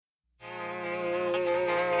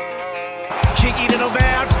cheeky little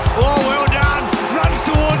bounce. Oh, well done. Runs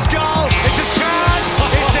towards goal. It's a chance.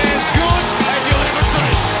 It's as good as you'll ever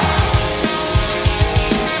see.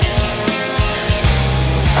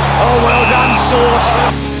 Oh, well done, Sauce.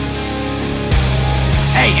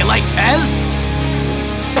 Hey, you like Pez?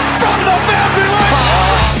 From the boundary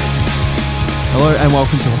line. Hello and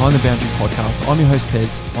welcome to Behind the Boundary Podcast. I'm your host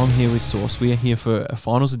Pez. I'm here with Sauce. We are here for a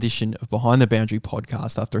finals edition of Behind the Boundary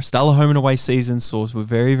Podcast. After a stellar home and away season, Sauce, we're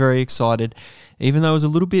very, very excited, even though it was a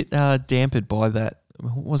little bit dampened by that,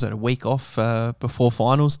 what was it, a week off before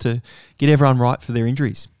finals to get everyone right for their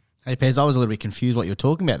injuries. Hey, Pez, I was a little bit confused what you were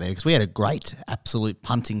talking about there because we had a great absolute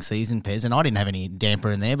punting season, Pez, and I didn't have any damper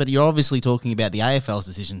in there, but you're obviously talking about the AFL's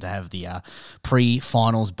decision to have the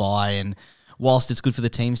pre-finals bye, and whilst it's good for the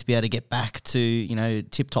teams to be able to get back to, you know,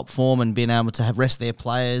 tip-top form and being able to have rest their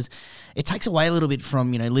players, it takes away a little bit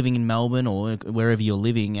from, you know, living in Melbourne or wherever you're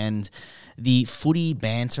living and the footy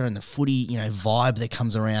banter and the footy, you know, vibe that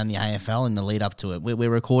comes around the AFL in the lead up to it.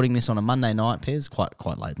 We're recording this on a Monday night, Pez,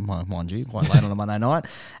 quite late, mind you, quite late on a Monday night,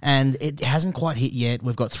 and it hasn't quite hit yet.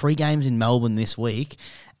 We've got 3 games in Melbourne this week,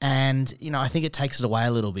 and, you know, I think it takes it away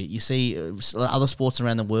a little bit. You see other sports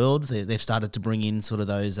around the world, they've started to bring in sort of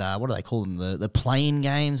those, what do they call them, the play-in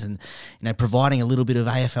games, and, you know, providing a little bit of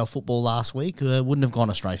AFL football last week wouldn't have gone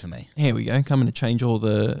astray for me. Here we go, coming to change all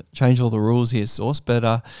the rules here, Sauce.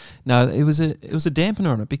 But no, it was a dampener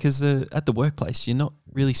on it because at the workplace you're not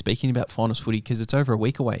really speaking about finals footy because it's over a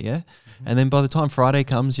week away, yeah. Mm-hmm. And then by the time Friday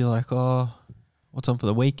comes, you're like, oh, what's on for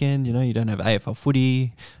the weekend? You know, you don't have AFL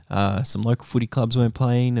footy. Some local footy clubs weren't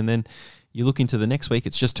playing, and then you look into the next week.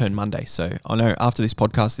 It's just turned Monday, so I know after this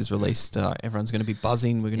podcast is released, everyone's going to be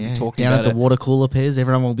buzzing. We're going to be talking down about at the water cooler, Pez.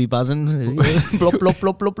 Everyone will be buzzing. Blop blop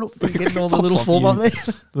blop blop blop. Getting all the little form up there.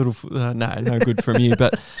 No good from you.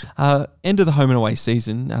 But end of the home and away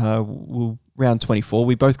season, round 24.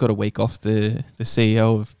 We both got a week off. The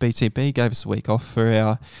CEO of BTB gave us a week off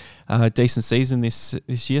for our decent season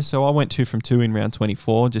this year. So I went 2 from 2 in round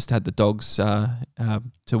 24. Just had the Dogs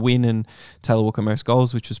to win and Taylor Walker most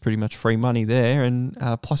goals, which was pretty much free money there, and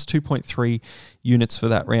plus 2.3 units for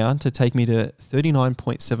that round to take me to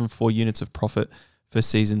 39.74 units of profit for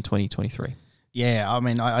season 2023. Yeah, I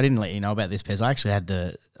mean, I didn't let you know about this, Pez. I actually had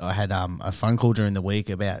a phone call during the week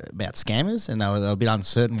about scammers, and they were a bit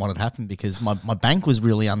uncertain what had happened because my bank was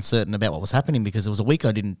really uncertain about what was happening because it was a week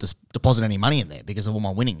I didn't deposit any money in there because of all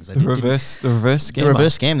my winnings. The reverse scam. The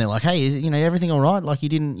reverse scam. They're like, hey, is everything all right? Like you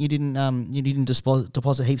didn't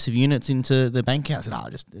deposit heaps of units into the bank account.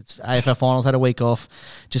 I said, it's AFL finals. Had a week off,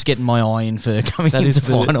 just getting my eye in for coming into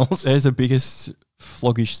finals. There's the biggest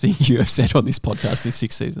floggish thing you have said on this podcast in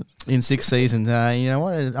 6 seasons. In 6 seasons. You know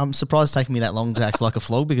what? I'm surprised it's taking me that long to act like a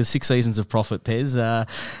flog because 6 seasons of profit, Pez.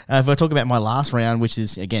 If I talk about my last round, which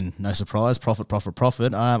is, again, no surprise, profit,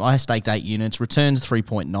 I staked 8 units, returned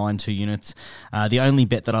 3.92 units. The only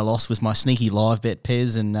bet that I lost was my sneaky live bet,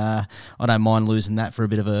 Pez, and I don't mind losing that for a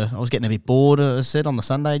bit of I was getting a bit bored, I said, on the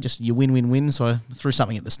Sunday, just you win, so I threw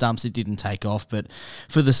something at the stumps. It didn't take off, but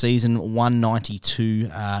for the season,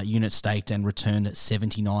 192 units staked and returned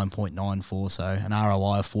 79.94, so an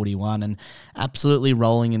ROI of 41 and absolutely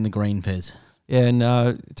rolling in the green, Pez. Yeah,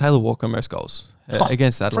 and Taylor Walker most goals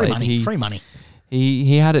against Adelaide. Free money.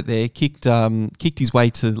 He had it there, kicked his way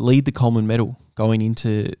to lead the Coleman medal going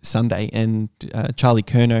into Sunday, and Charlie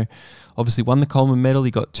Curnow obviously won the Coleman medal.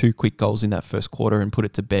 He got 2 quick goals in that first quarter and put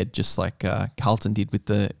it to bed, just like Carlton did with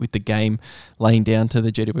the game, laying down to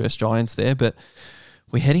the GWS Giants there. But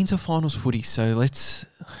we're heading to finals footy, so let's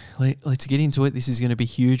get into it. This is going to be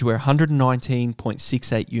huge. We're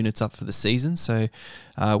 119.68 units up for the season, so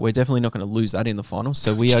we're definitely not going to lose that in the finals.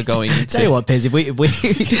 So we are going into... Tell you what, Pez, if we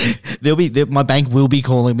my bank will be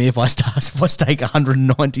calling me if I stake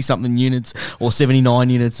 190 something units or 79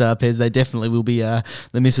 units, Pez. They definitely will be. The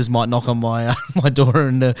missus might knock on my my door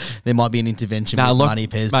and there might be an intervention with money,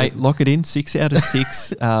 Pez. Mate, lock it in. 6 out of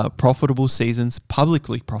 6 profitable seasons,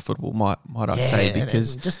 publicly profitable, might I say,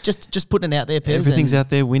 because just putting it out there, Pez. Everything's out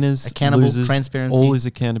there. Winners, accountable, losers, transparency. All is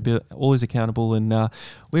accountable, and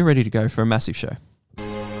we're ready to go for a massive show.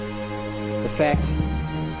 The fact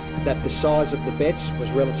that the size of the bets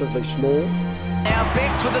was relatively small. Now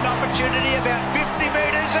Bex with an opportunity about 50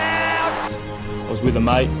 metres out. I was with a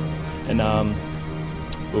mate, and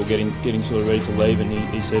we were getting sort of ready to leave, and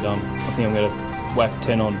he said, I think I'm going to whack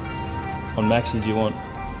 10 on Maxi. Do you want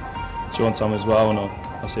some as well? And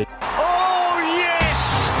I said, oh yes,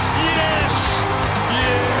 yes,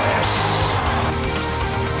 yes.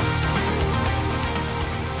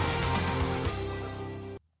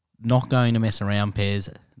 Not going to mess around, Pez.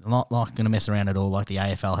 Not going to mess around at all like the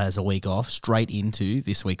AFL has a week off. Straight into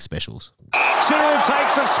this week's specials. Sanu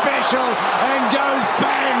takes a special and goes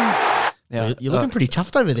bang. Now, You're looking pretty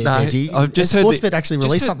chuffed over there, no, Desi. I've just heard Sportsbet actually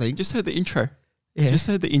released something. Just heard the intro. Yeah. Just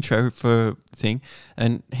heard the intro for the thing,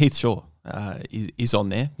 and Heath Shaw is on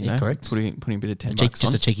there. You know, correct. Putting a bit of $10 Just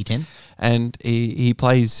on. a cheeky 10. And he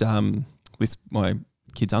plays with my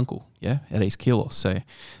kid's uncle, at East Keilor. So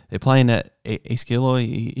they're playing at East Keilor.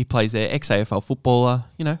 He plays there, ex-AFL footballer.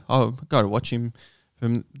 You know, I'll go to watch him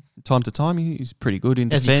from time to time. He's pretty good in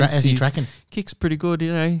defence. How's he tracking? Kicks pretty good.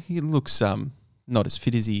 You know, he looks not as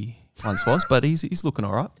fit as he once was, but he's looking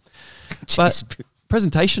all right. But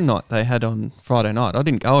presentation night they had on Friday night, I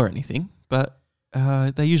didn't go or anything, but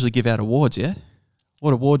they usually give out awards, yeah?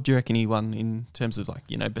 What award do you reckon he won in terms of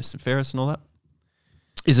best and fairest and all that?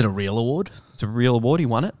 Is it a real award? It's a real award. He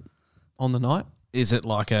won it on the night. Is it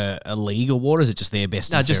like a league award, or is it just their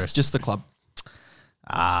best and fairest? Just the club.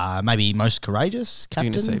 Maybe most courageous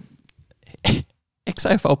captain? You're going to say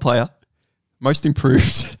ex-AFL player, most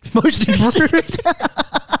improved. Most improved?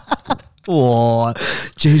 Oh,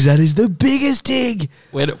 geez, that is the biggest dig.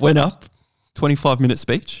 Went up, 25-minute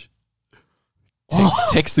speech.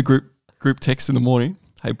 Text the group text in the morning.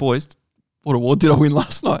 Hey, boys, what award did I win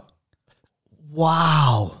last night?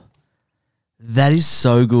 Wow. That is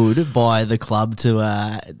so good by the club to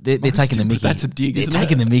they're taking the mickey. That's a dig, They're isn't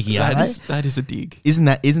taking it? the mickey, aren't they? That is a dig. Isn't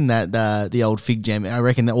that the old fig jam? I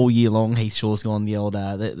reckon that all year long Heath Shaw's gone the old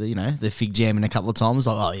the fig jam in a couple of times.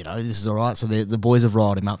 Like, this is all right. So the boys have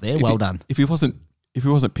riled him up there. Well done. If he wasn't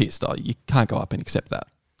pissed, you can't go up and accept that.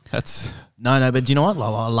 That's no. But do you know what?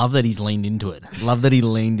 I love that he's leaned into it. Love that he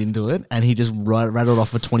leaned into it and he just rattled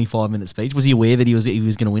off a 25-minute speech. Was he aware that he was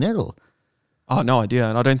going to win it or? Oh, no idea.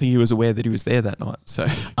 And I don't think he was aware that he was there that night. So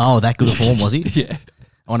that good a form, was he? Yeah.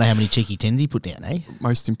 I wonder how many cheeky tens he put down, eh?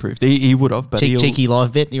 Most improved. He would have, but cheeky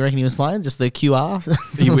live bet. You reckon he was playing just the QR?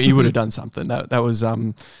 he would have done something.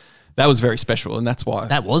 That was very special, and that's why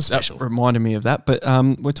that was special. That reminded me of that. But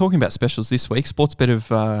we're talking about specials this week. Sportsbet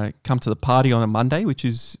have come to the party on a Monday, which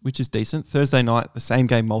is decent. Thursday night, the same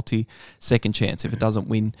game multi, second chance. If it doesn't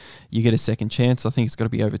win, you get a second chance. I think it's got to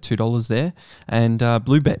be over $2 there. And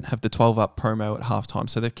Bluebet have the 12-up promo at halftime,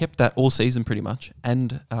 so they've kept that all season pretty much,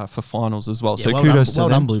 and for finals as well. Yeah, so well kudos done,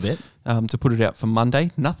 to them. Bluebet. To put it out for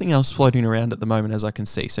Monday. Nothing else floating around at the moment, as I can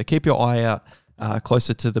see. So keep your eye out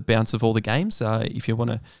closer to the bounce of all the games if you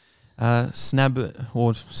want to. Snag another. You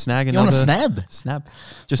want a snab? Snab.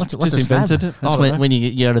 What's Just a invented snab? it. That's when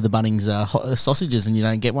you go to the Bunnings sausages and you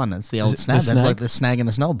don't get one. It's the old snab. That's like the snag and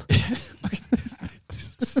the snob.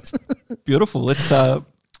 Beautiful. There's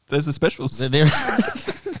the specials.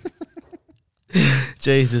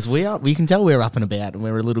 Jesus, we can tell we're up and about and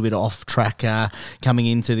we're a little bit off track coming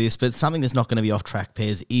into this, but something that's not going to be off track,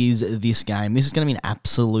 Pez, is this game. This is going to be an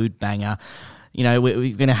absolute banger. You know,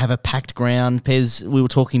 we're going to have a packed ground. Pez, we were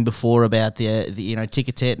talking before about the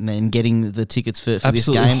Ticketet and then getting the tickets for this game.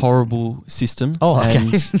 Absolutely horrible system. Oh, okay.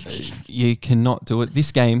 And you cannot do it.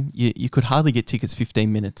 This game, you could hardly get tickets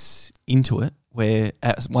 15 minutes into it, where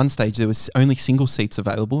at one stage there was only single seats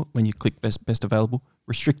available when you click best available,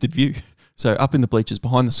 restricted view. So up in the bleachers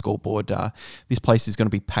behind the scoreboard, this place is going to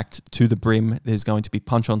be packed to the brim. There's going to be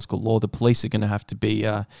punch-ons galore. The police are going to have to be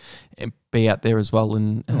out there as well,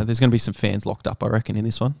 and there's going to be some fans locked up, I reckon, in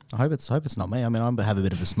this one. I hope it's not me. I mean, I have a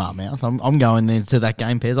bit of a smart mouth. I'm going there to that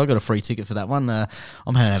game, Pez. I got a free ticket for that one. I'm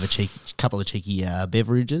going to have a couple of cheeky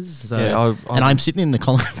beverages. So, yeah, I'm sitting in the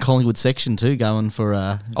Collingwood section too, going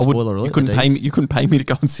for spoiler alert. You couldn't pay me to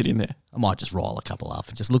go and sit in there. I might just roll a couple up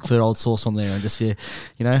and just look for old sauce on there and just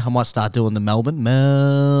I might start doing the Melbourne.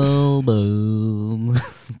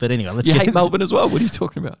 But anyway, let's hate Melbourne as well. What are you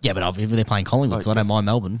talking about? Yeah, but they're playing Collingwood, so I don't mind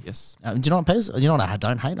Melbourne. Yes. Do you know what, Pez? You know what I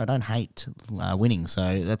don't hate? I don't hate winning.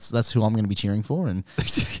 So that's who I'm going to be cheering for. And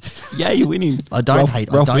yeah, you're winning. I don't hate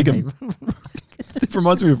Ralph I don't Wiggum. It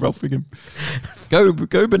reminds me of Ralph Wiggum.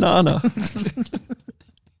 Go banana.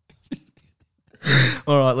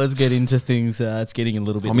 All right, let's get into things. It's getting a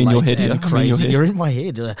little bit I'm in late your head, and yeah. crazy. You're in my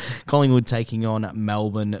head. Collingwood taking on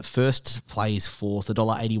Melbourne. First plays fourth.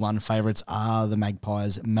 $1.81 favourites are the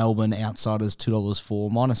Magpies. Melbourne outsiders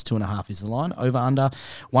 $2.04. -2.5 is the line. Over under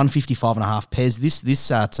 155.5. Pez.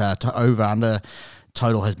 This over under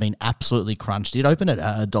total has been absolutely crunched. It opened at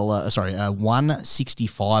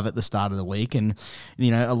 $1.65 at the start of the week, and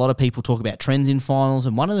a lot of people talk about trends in finals.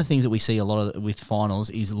 And one of the things that we see a lot of with finals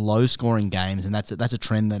is low scoring games, and that's a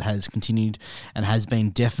trend that has continued and has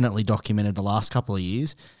been definitely documented the last couple of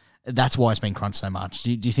years. That's why it's been crunched so much.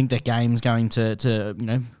 Do you think that game's going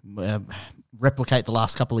to replicate the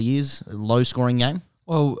last couple of years, low scoring game?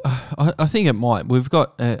 Well, I think it might. We've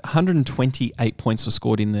got 128 points were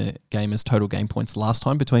scored in the game as total game points last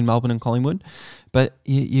time between Melbourne and Collingwood. But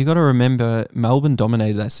you got to remember, Melbourne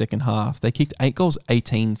dominated that second half. They kicked 8 goals,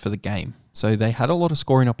 18 for the game. So they had a lot of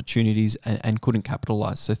scoring opportunities and couldn't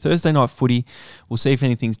capitalise. So Thursday night footy, we'll see if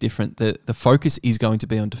anything's different. The focus is going to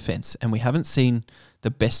be on defence. And we haven't seen the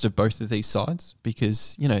best of both of these sides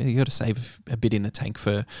because, you got to save a bit in the tank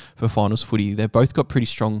for finals footy. They've both got pretty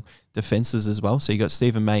strong defences as well. So you got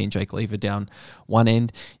Stephen May and Jake Lever down one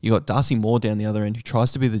end. You got Darcy Moore down the other end who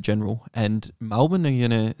tries to be the general. And Melbourne are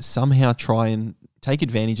going to somehow try and take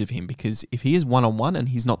advantage of him because if he is one-on-one and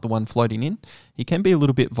he's not the one floating in, he can be a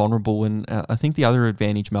little bit vulnerable. And I think the other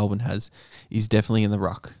advantage Melbourne has is definitely in the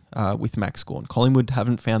ruck with Max Gawn. Collingwood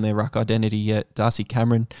haven't found their ruck identity yet. Darcy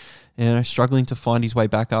Cameron, struggling to find his way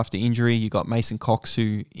back after injury. You got Mason Cox,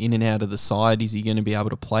 who in and out of the side. Is he going to be able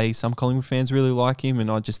to play? Some Collingwood fans really like him,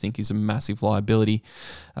 and I just think he's a massive liability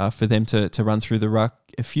for them to run through the ruck.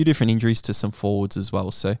 A few different injuries to some forwards as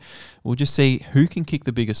well. So we'll just see who can kick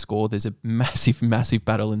the biggest score. There's a massive, massive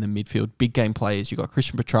battle in the midfield. Big game players. You got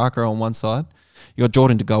Christian Petrarca on one side. You got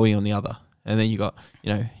Jordan De Goey on the other. And then you got,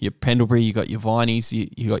 your Pendlebury, you got your Vineys,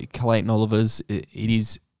 you got your Clayton Olivers. It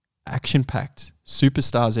is action-packed,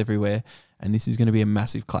 superstars everywhere, and this is going to be a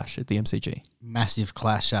massive clash at the MCG. Massive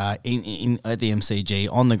clash in at the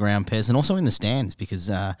MCG on the ground, Pez, and also in the stands because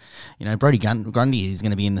Brodie Grundy is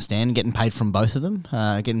going to be in the stand, getting paid from both of them,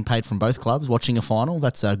 getting paid from both clubs, watching a final.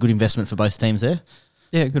 That's a good investment for both teams there.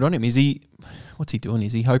 Yeah, good on him. What's he doing?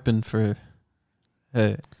 Is he hoping for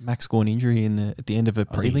a Max Gawn injury at the end of a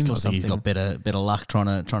prelim or something? He's got better luck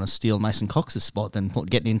trying to steal Mason Cox's spot than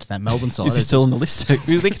getting into that Melbourne side. Is he still on the list? They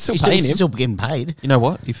can still pay him. He's still getting paid. You know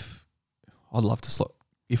what? If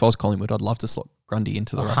I was Collingwood, I'd love to slot Grundy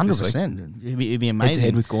into the ruck 100%. It'd be amazing.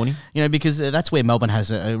 Head-to-head with Gorney. Because that's where Melbourne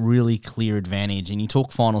has a really clear advantage. And you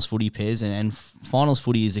talk finals footy, Pairs, and finals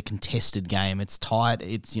footy is a contested game. It's tight.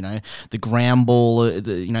 It's, the ground ball,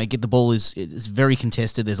 get the ball is very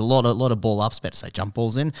contested. There's a lot of ball ups, about to say jump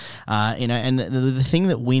balls in. And the thing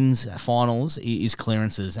that wins finals is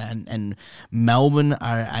clearances. And Melbourne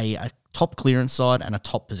are a top clearance side and a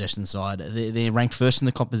top possession side. They're ranked first in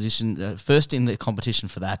the competition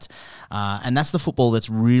for that, and that's the football that's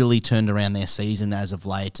really turned around their season as of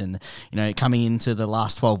late. And coming into the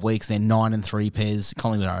last 12 weeks, they're 9-3 Pairs.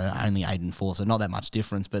 Collingwood are only 8-4, so not that much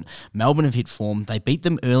difference. But Melbourne have hit form. They beat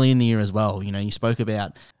them early in the year as well. You spoke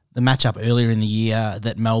about the matchup earlier in the year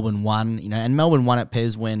that Melbourne won. And Melbourne won at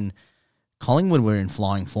Pairs when Collingwood were in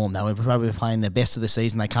flying form. They were probably playing their best of the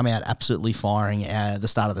season. They come out absolutely firing at the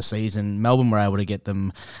start of the season. Melbourne were able to get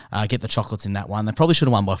the chocolates in that one. They probably should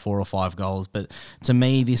have won by 4 or 5 goals. But to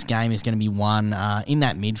me, this game is going to be won in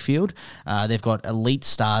that midfield. They've got elite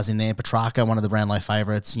stars in there. Petrarca, one of the Brownlow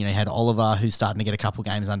favourites. You had Oliver, who's starting to get a couple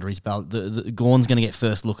games under his belt. The Gawn's going to get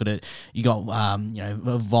first look at it. You got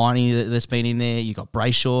Viney that's been in there. You got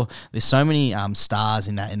Brayshaw. There's so many stars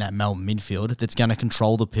in that Melbourne midfield that's going to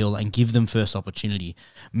control the pill and give them first opportunity.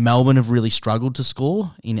 Melbourne have really struggled to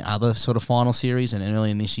score in other sort of final series and early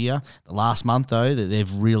in this year. The last month, though, that they've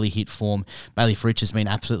really hit form. Bailey Fritsch has been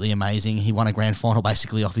absolutely amazing. He won a grand final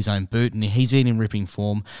basically off his own boot, and he's been in ripping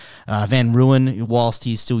form. Van Ruin, whilst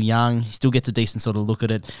he's still young, he still gets a decent sort of look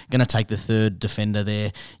at it. Going to take the third defender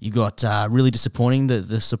there. You got really disappointing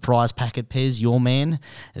the surprise packet Pez, your man,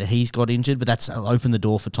 that he's got injured, but that's opened the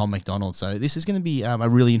door for Tom McDonald. So this is going to be a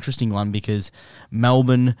really interesting one because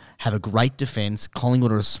Melbourne have a great defence.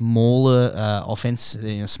 Collingwood are a smaller offence,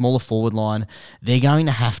 smaller forward line. They're going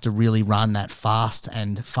to have to really run that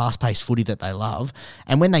fast-paced footy that they love.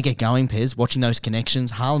 And when they get going, Pez, watching those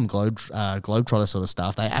connections, Harlem Globetrotter sort of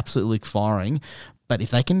stuff, they absolutely look firing. But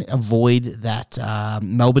if they can avoid that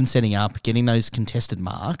Melbourne setting up, getting those contested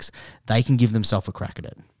marks, they can give themselves a crack at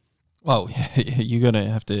it. Well, you're going to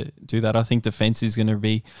have to do that. I think defence is going to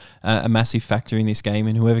be a massive factor in this game,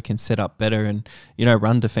 and whoever can set up better and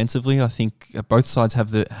run defensively. I think both sides have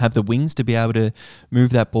the wings to be able to move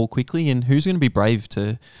that ball quickly, and who's going to be brave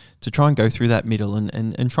to try and go through that middle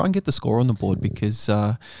and try and get the score on the board because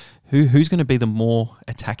who's going to be the more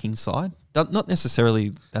attacking side? Not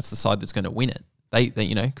necessarily that's the side that's going to win it. They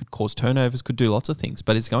could cause turnovers, could do lots of things,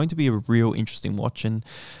 but it's going to be a real interesting watch. And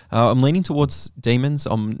I'm leaning towards Demons.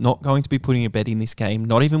 I'm not going to be putting a bet in this game,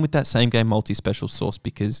 not even with that same game multi-special source,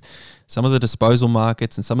 because some of the disposal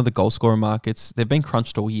markets and some of the goal scorer markets, they've been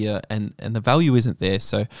crunched all year and the value isn't there.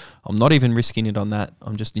 So I'm not even risking it on that.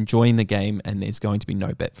 I'm just enjoying the game and there's going to be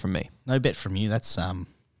no bet from me. No bet from you. That's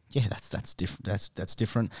Yeah, that's different. That's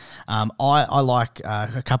different. I like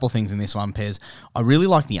a couple of things in this one, Pez. I really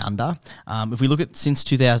like the under. If we look at since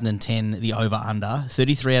 2010, the over/under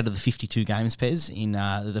 33 out of the 52 games, Pez, in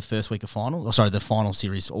the first week of the final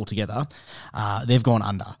series altogether, they've gone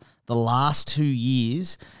under. The last 2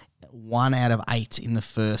 years, 1 out of 8 in the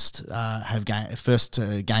first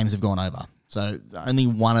games have gone over. So only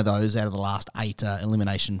one of those out of the last 8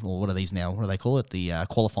 elimination, or what are these now? What do they call it? The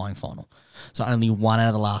qualifying final. So only 1 out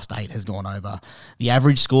of the last 8 has gone over. The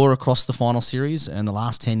average score across the final series in the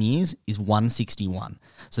last 10 years is 161.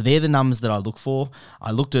 So they're the numbers that I look for.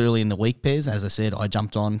 I looked early in the week, Pez. As I said, I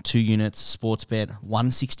jumped on 2 units, sports bet,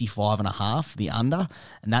 165.5, the under,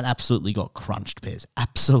 and that absolutely got crunched, Pez.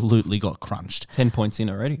 Absolutely got crunched. 10 points in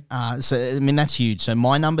already. So, I mean, that's huge. So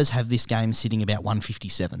my numbers have this game sitting about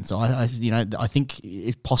 157. So, I think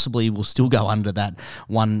it possibly will still go under that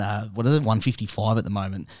 155 at the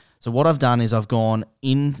moment. So what I've done is I've gone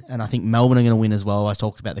in, and I think Melbourne are going to win as well. I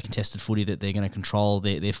talked about the contested footy that they're going to control.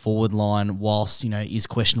 Their forward line, whilst, is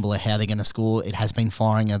questionable how they're going to score, it has been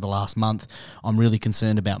firing over the last month. I'm really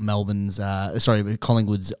concerned about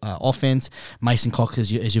Collingwood's offense. Mason Cox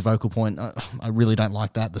as your vocal point. I really don't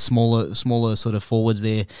like that. The smaller sort of forwards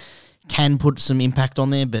there can put some impact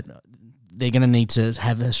on there, but they're going to need to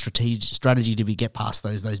have a strategy to get past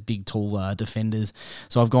those big, tall defenders.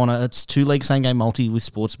 So I've gone, it's 2-leg same-game multi with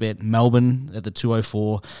Sportsbet. Melbourne at the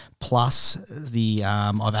 204, plus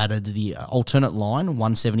I've added the alternate line,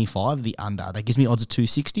 175, the under. That gives me odds of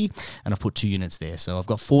 260, and I've put 2 units there. So I've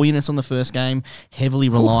got 4 units on the first game, heavily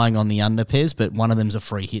relying on the under, Pez, but one of them's a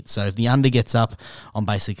free hit. So if the under gets up, I'm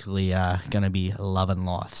basically going to be loving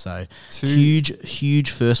life. So huge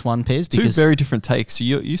first one, Pez. Two very different takes. So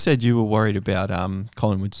you said you were worried about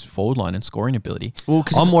Collingwood's forward line and scoring ability. Well,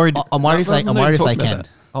 I'm worried. I'm worried if they can.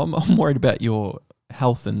 I'm worried about your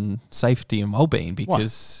health and safety and well-being,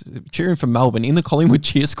 because cheering for Melbourne in the Collingwood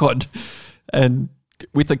cheer squad, and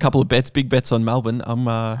with a couple of big bets on Melbourne, I'm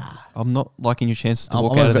not liking your chances to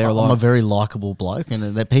walk out of there alive. I'm a very likable bloke,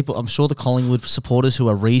 and I'm sure the Collingwood supporters who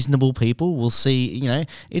are reasonable people will see.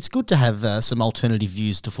 It's good to have some alternative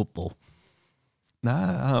views to football.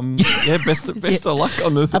 Best of luck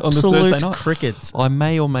on the Thursday night. Crickets. I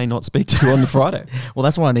may or may not speak to you on the Friday. Well,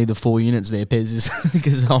 that's why I need the 4 units there, Pez,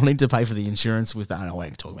 because I'll need to pay for the insurance with that. I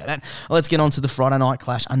won't talk about that. Let's get on to the Friday night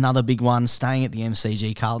clash. Another big one, staying at the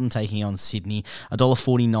MCG. Carlton taking on Sydney.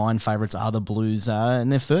 $1.49 favourites are the Blues in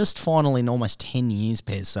their first final in almost 10 years,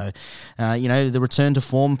 Pez. So, the return to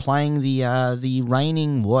form, playing the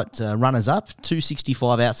reigning runners-up,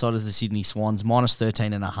 265 outside of the Sydney Swans, minus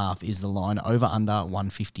 13.5 is the line, over/under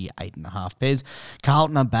 158.5, Pez.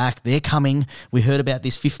 Carlton are back. They're coming. We heard about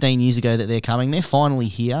this 15 years ago that they're coming. They're finally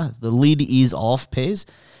here. The lid is off, Pez.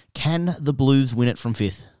 Can the Blues win it from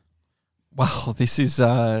 5th? Well, this is...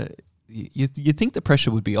 you'd think the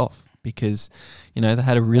pressure would be off, because, they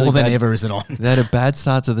had a really more than ever, is it on? They had a bad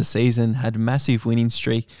start to the season, had a massive winning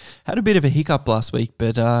streak, had a bit of a hiccup last week,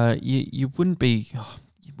 but you wouldn't be...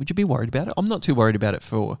 Would you be worried about it? I'm not too worried about it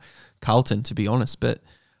for Carlton, to be honest, but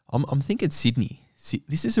I'm thinking Sydney.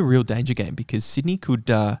 This is a real danger game, because Sydney could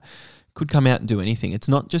come out and do anything. It's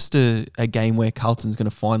not just a game where Carlton's going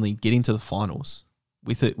to finally get into the finals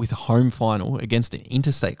with a home final against an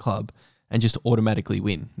interstate club and just automatically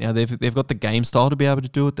win. Now they've got the game style to be able to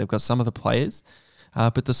do it. They've got some of the players,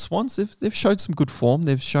 but the Swans they've showed some good form.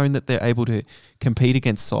 They've shown that they're able to compete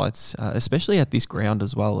against sides, especially at this ground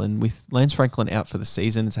as well. And with Lance Franklin out for the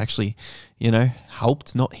season, it's actually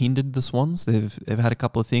helped, not hindered the Swans. They've had a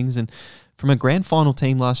couple of things, and from a grand final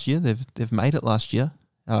team last year, they've made it last year.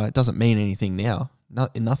 It doesn't mean anything now.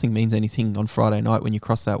 Nothing means anything on Friday night when you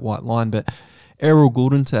cross that white line. But Errol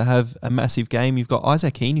Goulden to have a massive game. You've got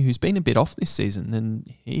Isaac Heaney, who's been a bit off this season,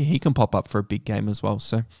 and he can pop up for a big game as well.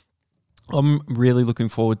 So I'm really looking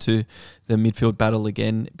forward to the midfield battle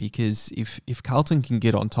again, because if Carlton can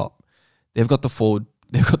get on top, they've got the forward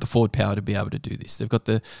power to be able to do this. They've got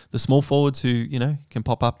the small forwards who can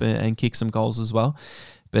pop up and kick some goals as well.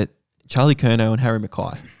 But Charlie Curnow and Harry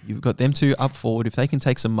Mackay, you've got them two up forward. If they can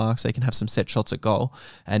take some marks, they can have some set shots at goal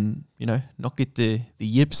and, not get the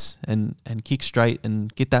yips and kick straight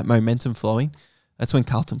and get that momentum flowing. That's when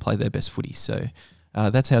Carlton play their best footy. So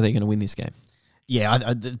that's how they're going to win this game. Yeah,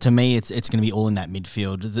 to me, it's going to be all in that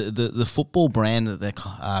midfield. The football brand that the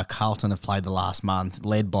Carlton have played the last month,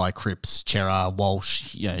 led by Cripps, Chera,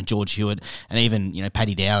 Walsh, George Hewitt, and even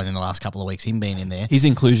Paddy Dowd in the last couple of weeks, him being in there. His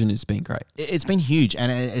inclusion has been great. It's been huge,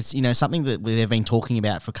 and it's something that they've been talking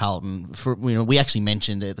about for Carlton. We actually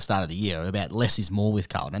mentioned at the start of the year about less is more with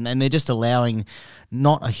Carlton, and they're just allowing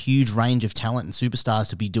not a huge range of talent and superstars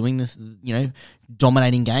to be doing this,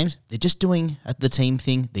 dominating games. They're just doing the team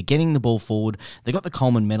thing. They're getting the ball forward. They got the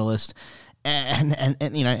Coleman medalist,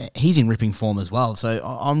 and he's in ripping form as well. So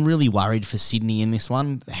I'm really worried for Sydney in this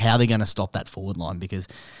one, how they're going to stop that forward line, because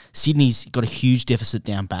Sydney's got a huge deficit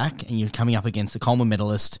down back, and you're coming up against the Coleman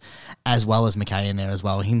medalist as well as McKay in there as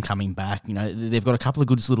well. Him coming back, they've got a couple of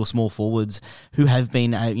good little small forwards who have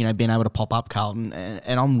been able to pop up Carlton,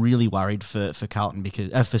 and I'm really worried for Carlton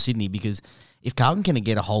for Sydney, because if Carlton can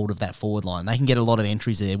get a hold of that forward line, they can get a lot of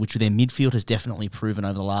entries there, which their midfield has definitely proven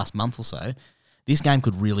over the last month or so. This game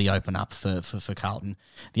could really open up for Carlton.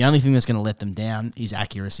 The only thing that's going to let them down is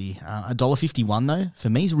accuracy. $1.51 though, for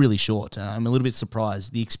me, is really short. I'm a little bit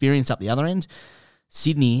surprised. The experience up the other end,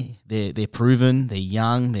 Sydney, they're proven, they're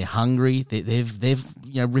young, they're hungry. They've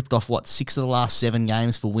ripped off 6 of the last 7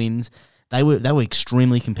 games for wins. They were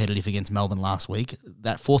extremely competitive against Melbourne last week.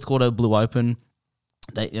 That fourth quarter blew open.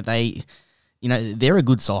 They're a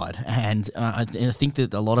good side, and I think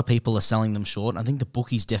that a lot of people are selling them short. I think the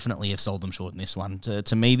bookies definitely have sold them short in this one.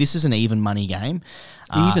 To me, this is an even money game.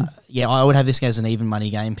 Yeah, I would have this as an even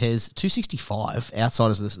money game. Pairs 265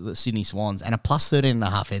 outside of the Sydney Swans and a plus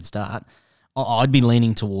 13.5 head start. I'd be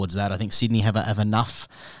leaning towards that. I think Sydney have enough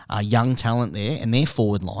young talent there, and their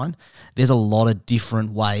forward line, there's a lot of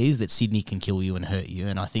different ways that Sydney can kill you and hurt you.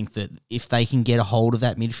 And I think that if they can get a hold of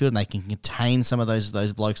that midfield and they can contain some of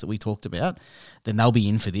those blokes that we talked about, then they'll be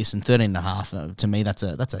in for this. And 13.5, to me, that's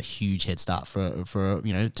a huge head start for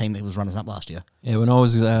a team that was runners up last year. Yeah, when I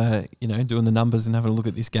was doing the numbers and having a look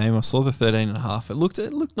at this game, I saw the 13.5.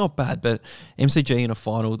 It looked not bad, but MCG in a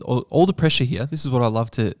final, all the pressure here. This is what I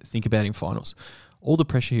love to think about in finals. All the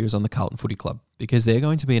pressure here is on the Carlton Footy Club, because they're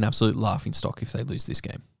going to be an absolute laughing stock if they lose this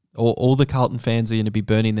game. All the Carlton fans are going to be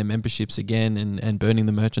burning their memberships again and burning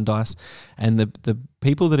the merchandise, and the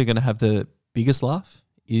people that are going to have the biggest laugh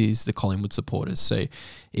is the Collingwood supporters. So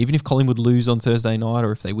even if Collingwood lose on Thursday night,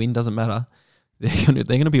 or if they win, doesn't matter. They're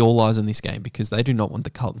going to be all eyes on this game, because they do not want the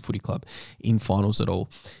Carlton Footy Club in finals at all.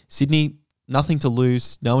 Sydney, nothing to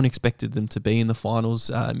lose. No one expected them to be in the finals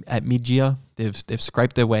at mid-year. They've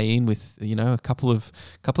scraped their way in with a couple of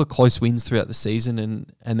close wins throughout the season,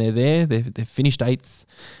 and they're there. They've finished 8th,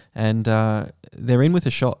 and they're in with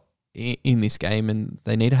a shot in this game. And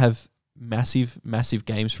they need to have massive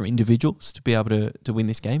games from individuals to be able to win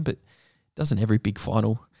this game. But doesn't every big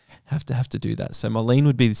final have to do that? So my lean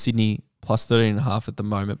would be the Sydney plus 13.5 at the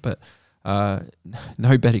moment, but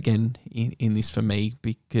no bet again in this for me,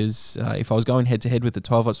 because if I was going head to head with the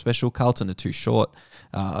 12-odd special, Carlton are too short.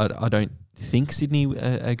 I don't think Sydney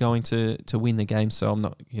are going to win the game, so I'm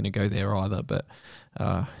not going to go there either. But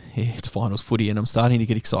it's finals footy, and I'm starting to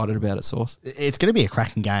get excited about it, Sauce. It's going to be a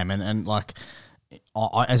cracking game, and like,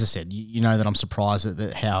 as I said, you know that I'm surprised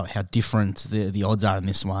at how different the odds are in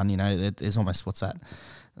this one. There's almost, what's that?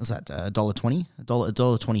 Was that $1.20?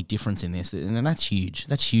 $1.20 difference in this, and that's huge.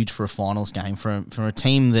 That's huge for a finals game for a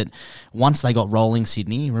team that once they got rolling.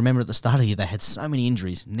 Sydney, remember at the start of the year they had so many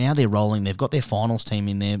injuries. Now they're rolling. They've got their finals team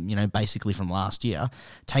in there, basically from last year,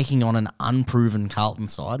 taking on an unproven Carlton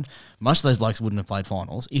side. Most of those blokes wouldn't have played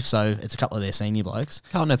finals. If so, it's a couple of their senior blokes.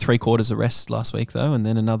 Carlton had 3/4 of rest last week though, and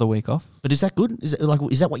then another week off. But is that good? Is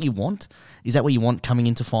that what you want? Is that what you want coming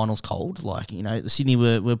into finals cold? The Sydney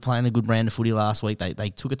were playing a good brand of footy last week. They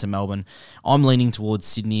took it to Melbourne. I'm leaning towards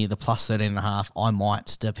Sydney, the plus 13.5. I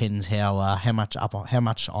might, depends how much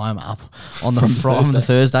I'm up on the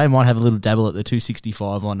Thursday. I might have a little dabble at the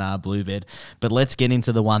 265 on Bluebed. But let's get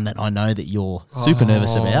into the one that I know that you're super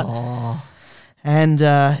nervous about. And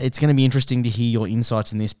it's going to be interesting to hear your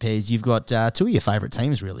insights in this, Pez. You've got two of your favourite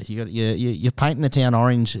teams, really. You're painting the town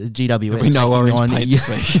orange, GWS. We know orange paint this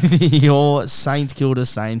week. Your St Kilda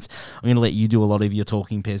Saints. I'm going to let you do a lot of your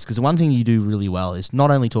talking, Pez, because the one thing you do really well is not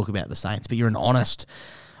only talk about the Saints, but you're an honest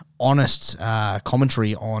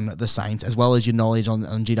commentary on the Saints, as well as your knowledge on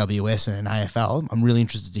GWS and AFL. I'm really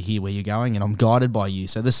interested to hear where you're going, and I'm guided by you.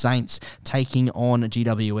 So the Saints taking on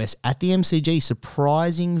GWS at the MCG.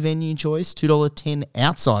 Surprising venue choice, $2.10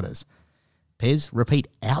 outsiders. Pez, repeat,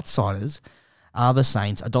 outsiders are the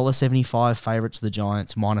Saints. $1.75 favourites, the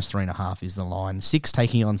Giants, minus 3.5 is the line. 6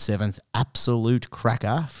 taking on 7th. Absolute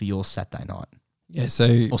cracker for your Saturday night. Yeah,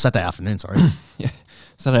 or Saturday afternoon, sorry. Yeah,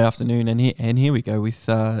 Saturday afternoon, and here we go with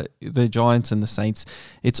the Giants and the Saints.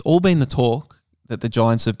 It's all been the talk that the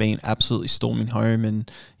Giants have been absolutely storming home,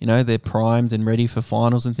 and they're primed and ready for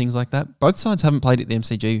finals and things like that. Both sides haven't played at the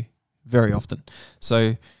MCG very often,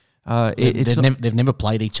 so they've never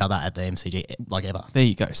played each other at the MCG ever. There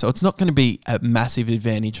you go. So it's not going to be a massive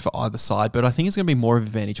advantage for either side, but I think it's going to be more of an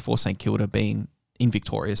advantage for St Kilda being in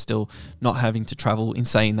Victoria still, not having to travel. In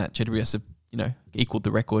saying that, GWS have equaled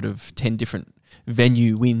the record of 10 different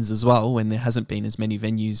venue wins as well, when there hasn't been as many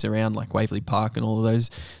venues around like Waverley Park and all of those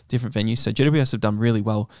different venues. So GWS have done really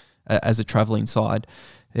well as a travelling side.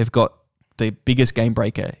 They've got the biggest game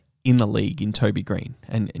breaker in the league in Toby Green,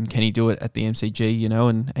 and can he do it at the MCG,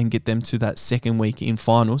 and get them to that second week in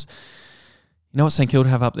finals? You know what St Kilda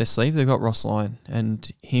have up their sleeve? They've got Ross Lyon, and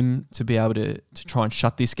him to be able to try and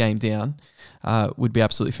shut this game down would be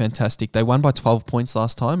absolutely fantastic. They won by 12 points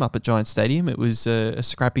last time up at Giants Stadium. It was a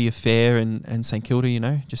scrappy affair, and St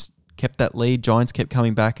Kilda, just kept that lead. Giants kept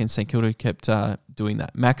coming back, and St Kilda kept doing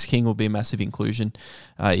that. Max King will be a massive inclusion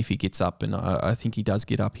if he gets up, and I think he does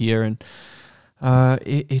get up here. And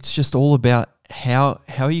it's just all about how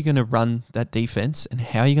are you going to run that defense, and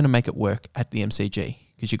how are you going to make it work at the MCG,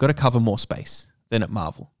 because you've got to cover more space than at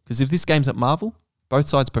Marvel. Because if this game's at Marvel, both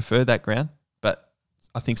sides prefer that ground, but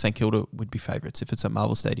I think St Kilda would be favourites if it's at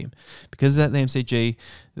Marvel Stadium. Because at the MCG,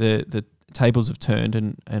 the tables have turned,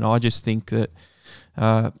 and I just think that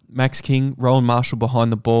Max King, Rowan Marshall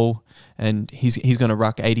behind the ball, and he's going to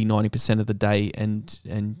ruck 80-90% of the day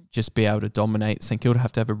and just be able to dominate. St Kilda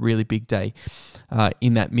have to have a really big day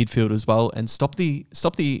in that midfield as well, and stop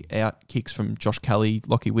the out kicks from Josh Kelly,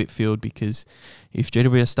 Lockie Whitfield, because if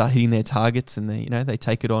GWS start hitting their targets and they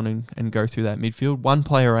take it on and go through that midfield, one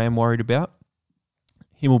player I am worried about,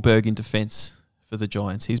 Himmelberg in defence for the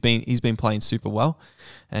Giants. He's been playing super well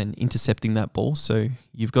and intercepting that ball. So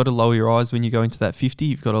you've got to lower your eyes when you go into that 50.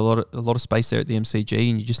 You've got a lot of space there at the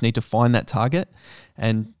MCG, and you just need to find that target,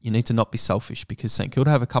 and you need to not be selfish, because St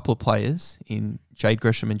Kilda have a couple of players in Jade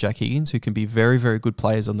Gresham and Jack Higgins who can be very, very good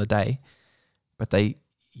players on the day, but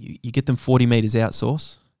you get them 40 metres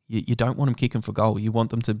outsource. You don't want them kicking for goal. You want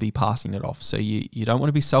them to be passing it off. So you don't want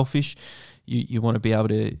to be selfish. You want to be able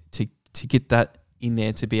to get that in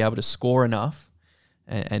there to be able to score enough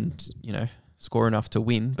and score enough to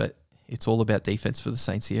win. But it's all about defense for the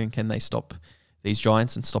Saints here, and can they stop these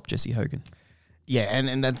Giants and stop Jesse Hogan? Yeah,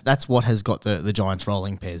 and that's what has got the Giants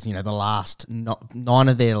rolling, Pez. The last 9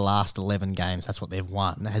 of their last 11 games, that's what they've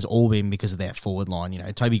won. It has all been because of that forward line.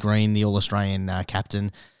 Toby Green, the All-Australian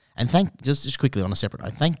captain, and just quickly on a separate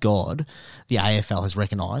note, thank God the AFL has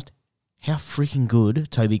recognised how freaking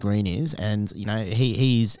good Toby Green is, and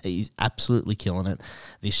he's absolutely killing it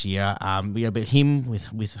this year. But him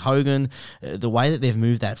with Hogan, the way that they've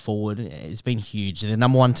moved that forward, it's been huge. They're the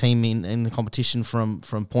number one team in the competition from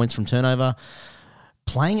points from turnover.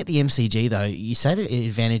 Playing at the MCG though, you say that it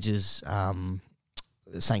advantages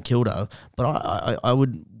St Kilda, but I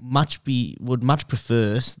would much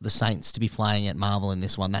prefer the Saints to be playing at Marvel in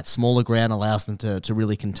this one. That smaller ground allows them to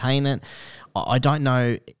really contain it. I don't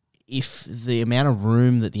know if the amount of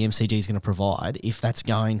room that the MCG is going to provide, if that's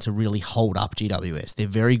going to really hold up GWS. They're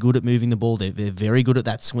very good at moving the ball. They're very good at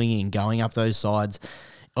that swinging, going up those sides.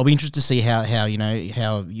 I'll be interested to see how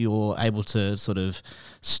you're able to sort of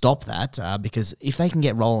stop that, because if they can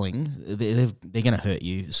get rolling, they're going to hurt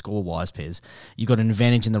you score-wise, Pez. You've got an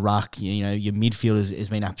advantage in the ruck. Your midfield has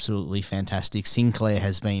been absolutely fantastic. Sinclair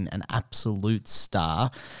has been an absolute star.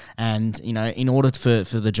 And, in order for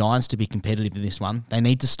the Giants to be competitive in this one, they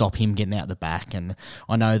need to stop him getting out the back. And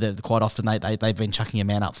I know that quite often they've been chucking a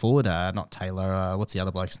man up forward. Not Taylor. What's the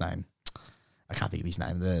other bloke's name? I can't think of his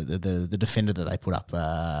name. The defender that they put up.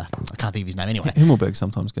 I can't think of his name anyway. Himmelberg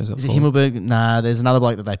sometimes goes up. Is it Himmelberg? Nah, there's another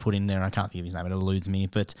bloke that they put in there, and I can't think of his name. It eludes me.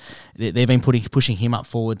 But they've been pushing him up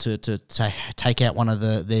forward to take out one of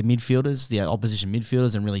their midfielders, the opposition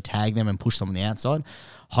midfielders, and really tag them and push them on the outside.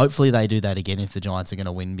 Hopefully they do that again if the Giants are going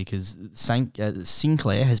to win, because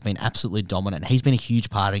Sinclair has been absolutely dominant. He's been a huge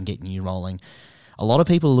part in getting you rolling. A lot of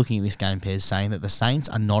people are looking at this game, Pez, saying that the Saints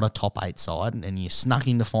are not a top 8 side, and you snuck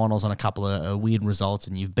into finals on a couple of weird results,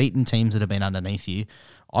 and you've beaten teams that have been underneath you.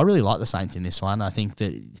 I really like the Saints in this one. I think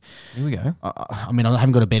that... Here we go. I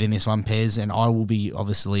haven't got a bet in this one, Pez, and I will be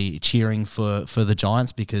obviously cheering for the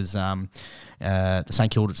Giants, because the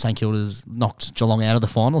St Kilda's knocked Geelong out of the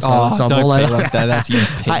final. So I'm don't all be over. like that. That's you.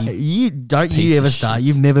 You ever start?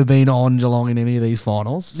 You've never been on Geelong in any of these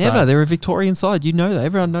finals. Never. So. They're a Victorian side. You know that.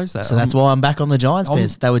 Everyone knows that. So that's why I'm back on the Giants,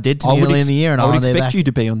 Pez. They were dead to me early in the year, and I would they're expect back. you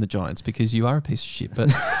to be on the Giants because you are a piece of shit. But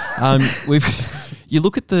you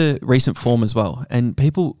look at the recent form as well, and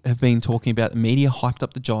people have been talking about the media hyped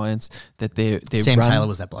up the Giants, that they're Sam run. Taylor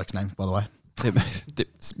was that bloke's name, by the way. they're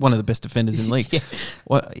one of the best defenders in the league. Yeah.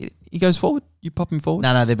 Well, he goes forward. You pop him forward.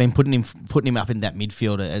 No, they've been putting him up in that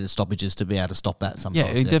midfield at stoppages to be able to stop that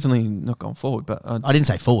sometimes. Yeah, definitely not going forward. But I didn't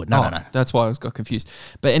say forward. No. That's why I got confused.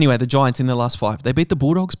 But anyway, the Giants in their last 5, they beat the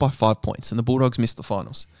Bulldogs by 5 points, and the Bulldogs missed the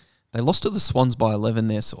finals. They lost to the Swans by 11,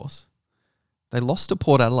 their source. They lost to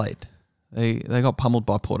Port Adelaide. They got pummeled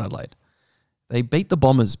by Port Adelaide. They beat the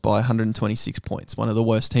Bombers by 126 points, one of the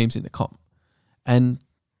worst teams in the comp. And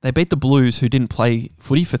they beat the Blues, who didn't play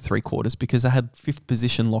footy for 3 quarters because they had 5th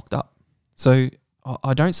position locked up. So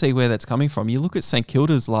I don't see where that's coming from. You look at St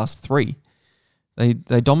Kilda's last 3.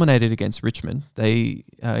 They dominated against Richmond. They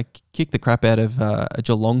kicked the crap out of a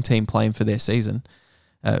Geelong team playing for their season.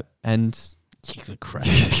 And Kick the crap.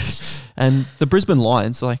 and the Brisbane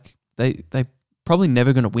Lions, like they probably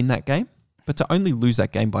never going to win that game. But to only lose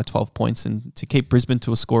that game by 12 points and to keep Brisbane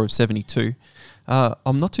to a score of 72,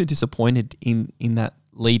 I'm not too disappointed in that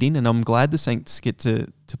lead-in, and I'm glad the Saints get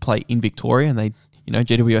to play in Victoria. And they,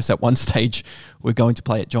 GWS at one stage were going to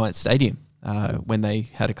play at Giant Stadium when they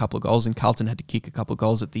had a couple of goals, and Carlton had to kick a couple of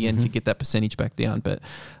goals at the end to get that percentage back down. But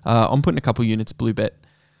I'm putting a couple of units blue bet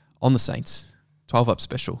on the Saints. 12 up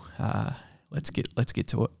special. Let's get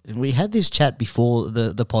to it. We had this chat before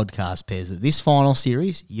the podcast, Pez, that this final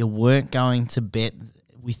series, you weren't going to bet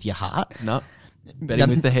with your heart. No, betting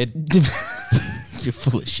with the head. You're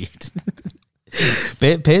full of shit.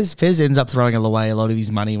 Pez ends up throwing away a lot of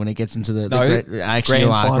his money when it gets into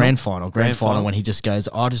grand final when he just goes,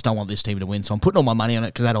 I just don't want this team to win, so I'm putting all my money on it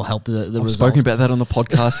because that'll help the result. I've spoken about that on the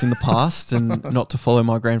podcast in the past, and not to follow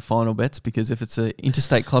my grand final bets, because if it's an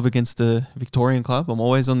interstate club against a Victorian club, I'm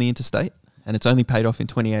always on the interstate. And it's only paid off in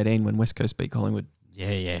 2018 when West Coast beat Collingwood.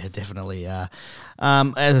 Yeah, definitely. As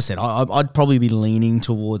I said, I'd probably be leaning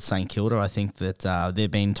towards St Kilda. I think that they've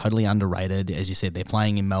been totally underrated. As you said, they're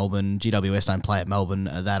playing in Melbourne. GWS don't play at Melbourne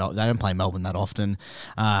they don't play Melbourne that often.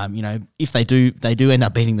 If they do end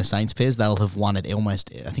up beating the Saints, Pairs, they'll have won at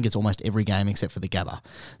almost every game except for the Gabba.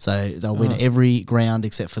 So they'll win every ground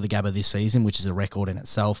except for the Gabba this season, which is a record in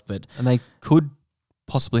itself. And they could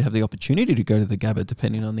possibly have the opportunity to go to the Gabba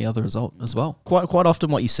depending on the other result as well. Quite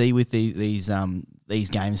often what you see with these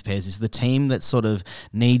games, Pairs, is the team that sort of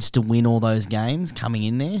needs to win all those games coming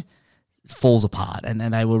in there falls apart, and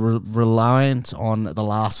they were reliant on the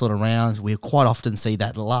last sort of rounds. We quite often see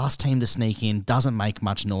that the last team to sneak in doesn't make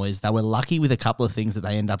much noise. They were lucky with a couple of things that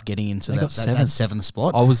they end up getting into that 7th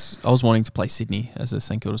spot. I was wanting to play Sydney as a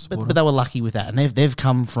St Kilda supporter, but they were lucky with that, and they've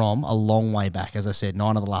come from a long way back. As I said,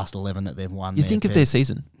 9 of the last 11 that they've won. You think of their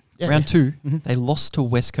season, round 2, they lost to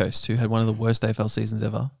West Coast, who had one of the worst AFL seasons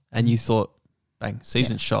ever, and you thought, bang,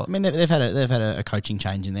 season shot. I mean, they've had a coaching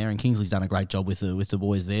change in there, and Kingsley's done a great job with the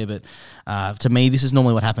boys there. But to me, this is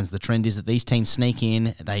normally what happens. The trend is that these teams sneak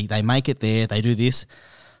in, they make it there, they do this.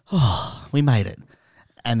 Oh, we made it,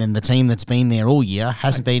 and then the team that's been there all year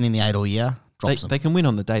hasn't been in the 8 all year. Drops them. They can win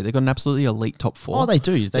on the day. They've got an absolutely elite top 4. Oh, they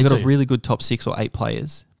do. They've got a really good top 6 or 8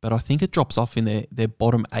 players, but I think it drops off in their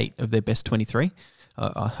bottom 8 of their best 23.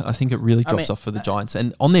 I think it really drops off for the Giants,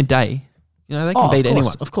 and on their day, they can beat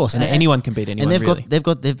anyone. Of course. And anyone can beat anyone, and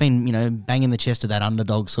they've been, banging the chest of that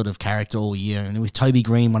underdog sort of character all year. And with Toby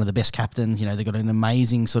Green, one of the best captains, they've got an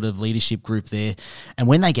amazing sort of leadership group there. And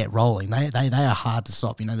when they get rolling, they are hard to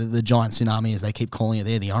stop. The giant tsunami, as they keep calling it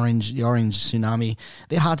there, the orange tsunami,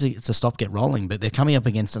 they're hard to stop, get rolling. But they're coming up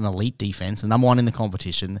against an elite defense, the number 1 in the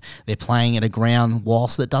competition. They're playing at a ground,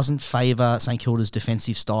 whilst that doesn't favour St Kilda's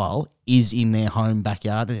defensive style, is in their home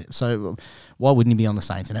backyard. So why wouldn't he be on the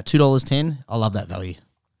Saints? And at $2.10, I love that value.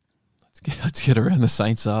 Let's get around the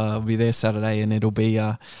Saints. I'll be there Saturday, and it'll be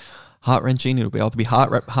heart-wrenching. It'll be either be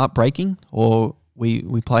heartbreaking, or we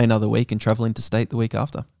play another week and travel interstate the week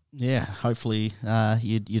after. Yeah, hopefully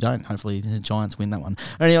you don't. Hopefully the Giants win that one.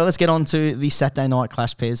 Anyway, let's get on to the Saturday night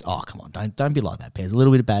clash, Pairs. Oh, come on, don't be like that, Pairs. A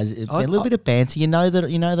little bit of bit of banter. You know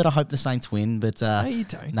that I hope the Saints win, but no, you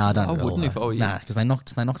don't. No, I don't. I wouldn't if I were you. Nah, because they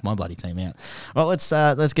knocked my bloody team out. Well, let's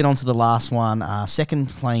get on to the last one. Second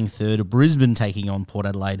playing third, Brisbane taking on Port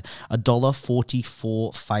Adelaide.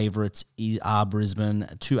 $1.44 favourites are Brisbane.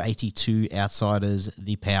 $2.82 outsiders.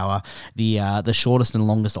 The Power. The shortest and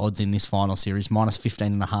longest odds in this final series,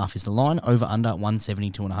 -15.5. Is the line. Over under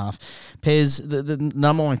 172.5. Pez, the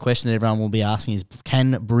number one question that everyone will be asking is,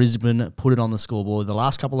 can Brisbane put it on the scoreboard? The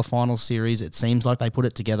last couple of final series, it seems like they put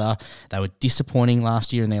it together. They were disappointing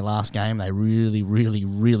last year in their last game. They really, really,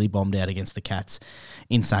 really bombed out against the Cats.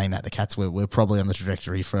 In saying that, the Cats were probably on the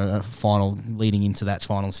trajectory for a final leading into that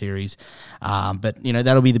final series. But,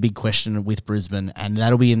 that'll be the big question with Brisbane, and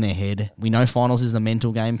that'll be in their head. We know finals is the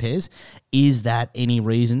mental game, Pez. Is that any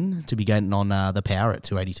reason to be getting on the Power at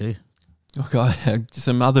 282? Okay,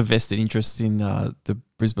 some other vested interests in the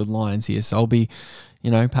Brisbane Lions here. So I'll be,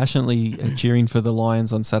 passionately cheering for the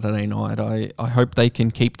Lions on Saturday night. I hope they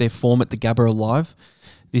can keep their form at the Gabba alive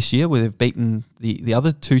this year, where they've beaten the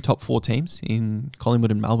other two top 4 teams in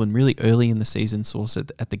Collingwood and Melbourne really early in the season, source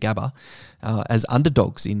at the Gabba, as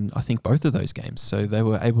underdogs in, I think, both of those games. So they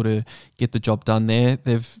were able to get the job done there.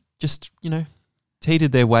 They've just,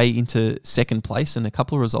 teetered their way into second place, and a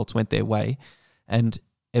couple of results went their way. And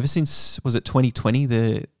ever since, was it 2020,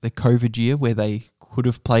 the COVID year, where they could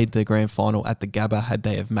have played the grand final at the Gabba had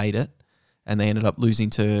they have made it, and they ended up losing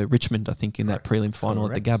to Richmond, I think, in that prelim final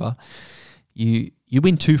at the Gabba. You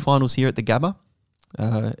win 2 finals here at the Gabba,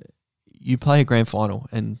 you play a grand final,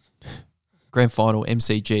 and grand final,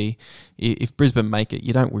 MCG, if Brisbane make it,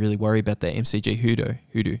 you don't really worry about the MCG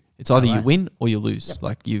hoodoo. It's either you win or you lose. Yep.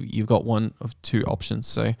 Like you've got one of 2 options.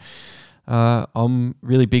 So I'm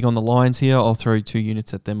really big on the Lions here. I'll throw 2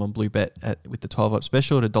 units at them on Blue Bet with the 12 up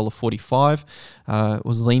special at $1.45.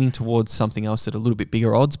 Was leaning towards something else at a little bit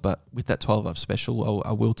bigger odds, but with that 12 up special,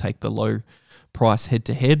 I will take the low price head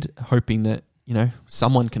to head, hoping that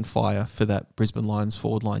someone can fire for that Brisbane Lions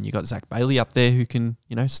forward line. You got Zach Bailey up there who can,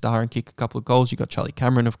 star and kick a couple of goals. You got Charlie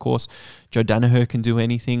Cameron, of course. Joe Danaher can do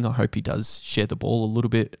anything. I hope he does share the ball a little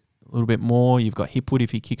bit more. You've got Hipwood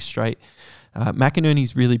if he kicks straight.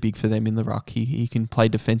 McInerney's really big for them in the ruck. He can play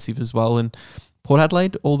defensive as well. And Port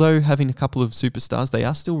Adelaide, although having a couple of superstars, they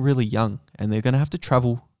are still really young, and they're going to have to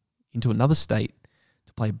travel into another state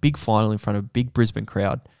to play a big final in front of a big Brisbane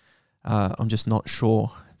crowd. I'm just not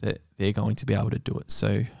sure that they're going to be able to do it.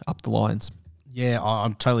 So up the Lions. Yeah,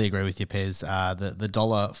 I totally agree with you, Pez. The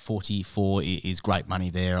 $1.44 is great money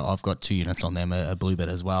there. I've got 2 units on them, a Blue Bet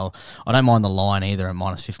as well. I don't mind the line either at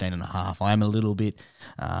 -15.5. I am a little bit...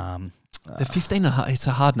 the 15.5, it's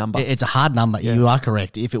a hard number. It's a hard number. Yeah. You are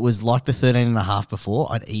correct. If it was like the 13.5 before,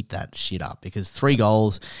 I'd eat that shit up, because 3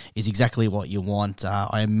 goals is exactly what you want.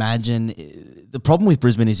 I imagine the problem with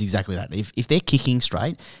Brisbane is exactly that. If they're kicking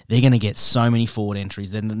straight, they're going to get so many forward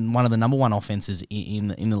entries. They're one of the number 1 offenses in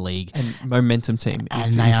the league. And momentum team.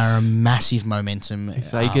 And they are a massive momentum.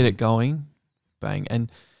 If they get it going, bang.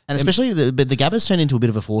 And especially the Gabba's turned into a bit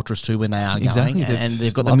of a fortress too when they are exactly, going, and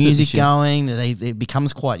they've got the music going. It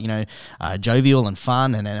becomes quite jovial and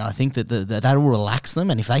fun, and I think that that will relax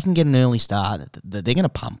them. And if they can get an early start, they're going to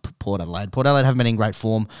pump Port Adelaide. Port Adelaide haven't been in great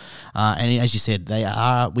form, and as you said, they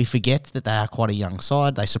are. We forget that they are quite a young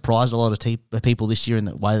side. They surprised a lot of people this year in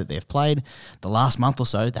the way that they've played. The last month or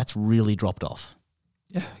so, that's really dropped off.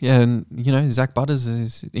 Yeah, and Zach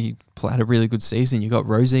Butters he had a really good season. You got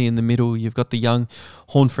Rosie in the middle. You've got the young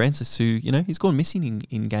Horn Francis, who he's gone missing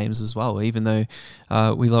in games as well. Even though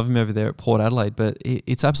we love him over there at Port Adelaide, but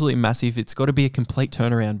it's absolutely massive. It's got to be a complete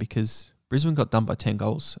turnaround, because Brisbane got done by 10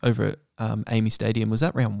 goals over at Amy Stadium. Was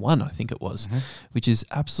that round 1? I think it was, which is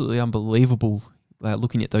absolutely unbelievable.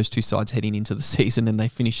 Looking at those 2 sides heading into the season, and they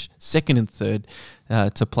finish 2nd and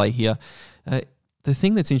 3rd to play here. The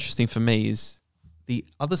thing that's interesting for me is, the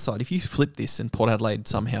other side, if you flip this and Port Adelaide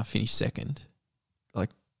somehow finish 2nd, like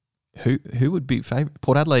who would be favourite?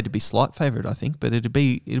 Port Adelaide would be slight favourite, I think, but it'd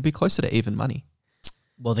be closer to even money.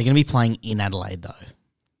 Well, they're going to be playing in Adelaide though.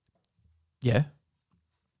 Yeah,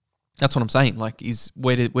 that's what I'm saying. Like,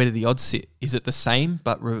 where do the odds sit? Is it the same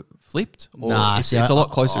but flipped? Or nah, it's a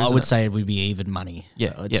lot closer. I would say it would be even money.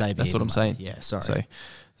 Yeah, I'd say that's what I'm saying. Yeah, sorry.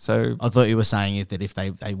 So I thought you were saying that if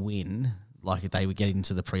they win. Like, if they would get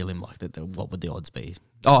into the prelim, what would the odds be?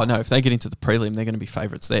 Oh, no, if they get into the prelim, they're going to be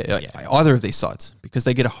favourites there. Yeah. Either of these sides, because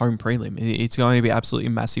they get a home prelim. It's going to be absolutely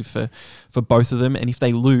massive for both of them. And if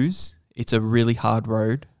they lose, it's a really hard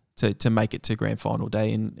road to make it to grand final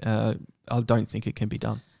day. And I don't think it can be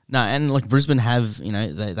done. No, and like Brisbane have,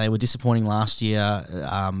 they were disappointing last year.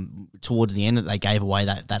 Towards the end, that they gave away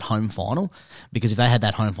that home final, because if they had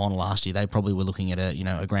that home final last year, they probably were looking at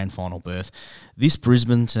a grand final berth. This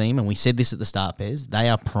Brisbane team, and we said this at the start, Pez, they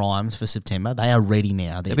are primed for September. They are ready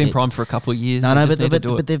now. They've been primed for a couple of years.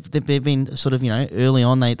 But they've been sort of early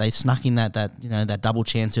on. They snuck in that double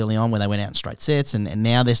chance early on where they went out in straight sets, and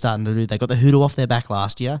now they're starting to do. They got the hoodoo off their back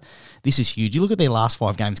last year. This is huge. You look at their last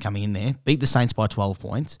 5 games coming in there. Beat the Saints by 12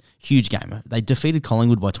 points. Huge game. They defeated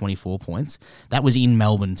Collingwood by 24 points. That was in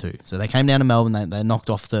Melbourne too. So they came down to Melbourne. They knocked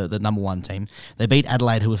off the number 1 team. They beat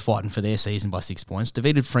Adelaide, who was fighting for their season, by 6 points.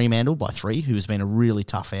 Defeated Fremantle by 3, who has been a really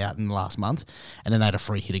tough out in the last month. And then they had a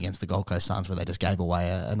free hit against the Gold Coast Suns, where they just gave away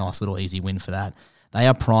a nice little easy win for that. They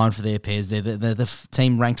are primed for their pairs. They're the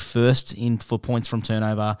team ranked first for points from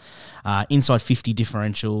turnover, inside 50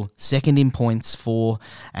 differential, second in points for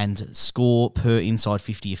and score per inside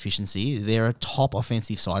 50 efficiency. They're a top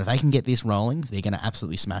offensive side. If they can get this rolling, they're going to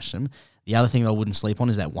absolutely smash them. The other thing I wouldn't sleep on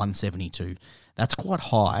is that 172. That's quite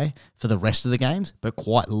high for the rest of the games, but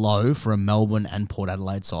quite low for a Melbourne and Port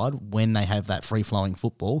Adelaide side when they have that free-flowing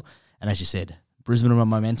football. And as you said, Brisbane are a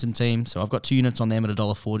momentum team, so I've got 2 units on them at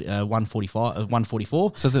 $1.40,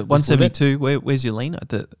 144. So the 172, where's your lean?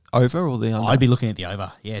 The over or the under? I'd be looking at the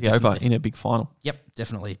over. Yeah, the definitely. over in a big final. Yep,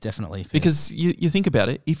 definitely. Because you think about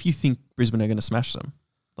it, if you think Brisbane are going to smash them,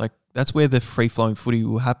 like that's where the free-flowing footy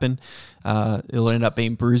will happen. It'll end up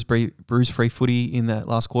being bruise-free footy in that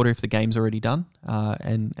last quarter if the game's already done,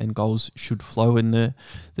 and goals should flow in the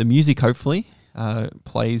music, hopefully.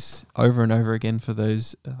 Plays over and over again for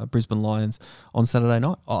those Brisbane Lions on Saturday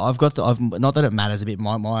night. I've not that it matters a bit.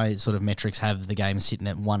 My sort of metrics have the game sitting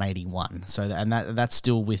at 181. So that's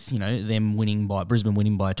still with them Brisbane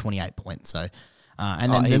winning by 28 points. So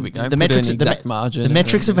and then here we go. The metrics, margin. The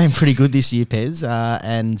metrics have been pretty good this year, Pez.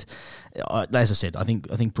 And as I said, I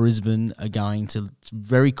think Brisbane are going to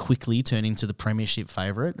very quickly turn into the premiership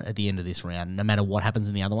favourite at the end of this round. No matter what happens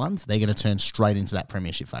in the other ones, they're going to turn straight into that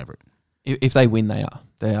premiership favourite. If they win, they are.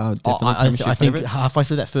 They are definitely I think halfway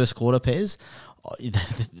through that first quarter, Pez,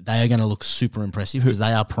 they are going to look super impressive because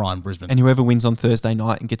they are prime Brisbane. And whoever wins on Thursday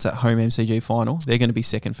night and gets that home MCG final, they're going to be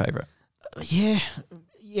second favourite. Yeah,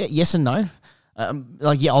 yes and no. I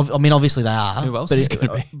mean, obviously they are. Who else is going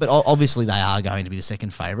to be? But obviously they are going to be the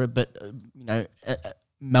second favourite. But,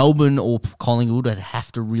 Melbourne or Collingwood would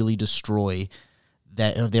have to really destroy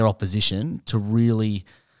their opposition to really,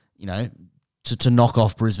 to knock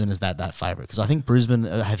off Brisbane as that favourite. Because I think Brisbane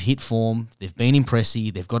have hit form. They've been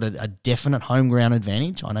impressive. They've got a definite home ground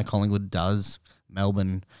advantage. I know Collingwood does.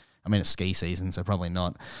 Melbourne, I mean, it's ski season, so probably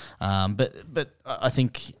not. But I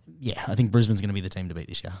think Brisbane's going to be the team to beat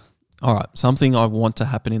this year. All right, something I want to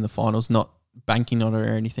happen in the finals, not banking on it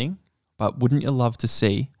or anything, but wouldn't you love to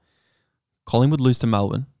see Collingwood lose to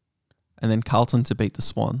Melbourne and then Carlton to beat the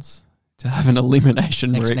Swans to have an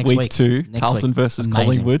elimination next week week. 2, Next Carlton week. versus Amazing.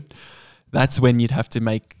 Collingwood? That's when you'd have to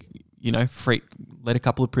make, let a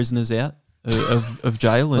couple of prisoners out of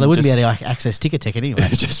jail. Well, they wouldn't be able to access ticket tech anyway.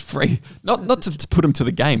 Just free, not to put them to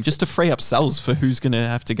the game, just to free up cells for who's going to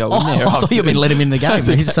have to go in there. I thought you mean let them in the game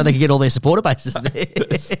so they could get all their supporter bases there.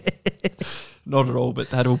 Not at all, but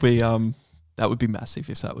that would be massive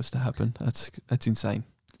if that was to happen. That's insane.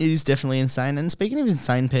 It is definitely insane. And speaking of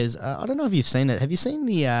insane, Pez, I don't know if you've seen it. Have you seen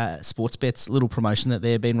the Sportsbet's little promotion that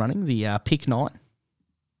they've been running, the Pick 9?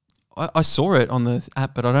 I saw it on the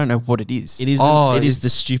app, but I don't know what it is. It is the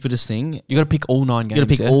stupidest thing. You got to pick all 9 games. You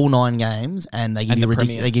got to pick all 9 games, and they give you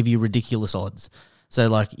Premier. ridiculous odds.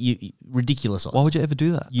 So ridiculous odds. Why would you ever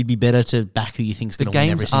do that? You'd be better to back who you think's going to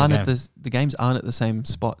win every single game. The games aren't at the same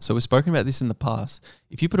spot. So we've spoken about this in the past.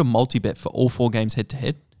 If you put a multi-bet for all 4 games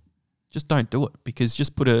head-to-head, just don't do it, because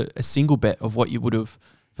just put a single bet of what you would have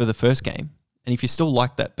for the first game. And if you still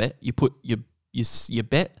like that bet, you put your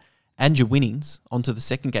bet and your winnings onto the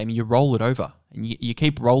second game and you roll it over and you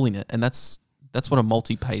keep rolling it. And that's what a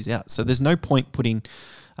multi pays out. So there's no point putting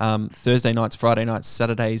Thursday nights, Friday nights,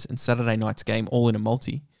 Saturdays and Saturday nights game all in a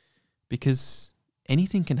multi, because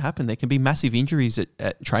anything can happen. There can be massive injuries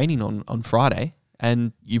at training on Friday,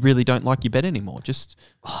 and you really don't like your bet anymore. Just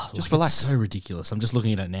relax. It's so ridiculous. I'm just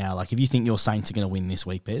looking at it now. Like, if you think your Saints are going to win this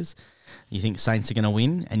week, Bez, you think Saints are going to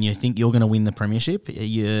win, and you think you're going to win the premiership,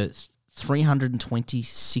 you're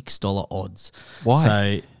 $326 odds.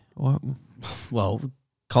 Why? So, well,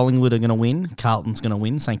 Collingwood are going to win, Carlton's going to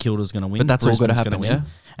win, St Kilda's going to win. But that's all got to Brisbane's happen, gonna yeah? win.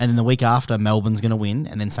 And then the week after, Melbourne's going to win,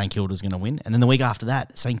 and then St Kilda's going to win. And then the week after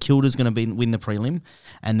that, St Kilda's going to win the prelim.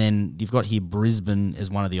 And then you've got here Brisbane as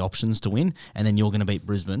one of the options to win, and then you're going to beat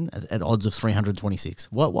Brisbane at odds of 326.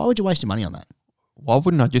 Why would you waste your money on that? Why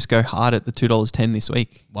wouldn't I just go hard at the $2.10 this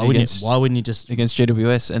week? Why wouldn't you just against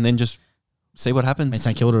GWS and then just see what happens? And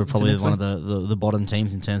St Kilda are probably one of the bottom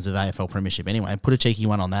teams in terms of AFL premiership anyway. Put a cheeky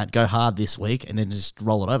one on that. Go hard this week and then just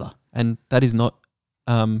roll it over. And that is not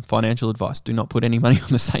financial advice. Do not put any money on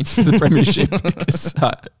the Saints for the premiership because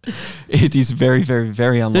it is very, very,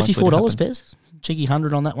 very unlikely. $34, Pez. Cheeky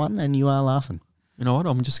 100 on that one, and you are laughing. You know what?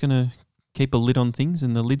 I'm just going to keep a lid on things,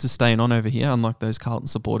 and the lids are staying on over here, unlike those Carlton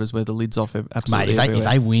supporters where the lid's off absolutely Mate, if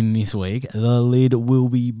they win this week, the lid will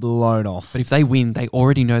be blown off. But if they win, they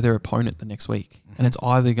already know their opponent the next week, and it's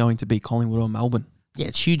either going to be Collingwood or Melbourne. Yeah,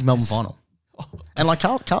 it's huge Melbourne final. And like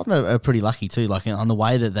Carlton are pretty lucky too. Like on the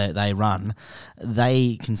way that they run,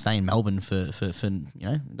 they can stay in Melbourne for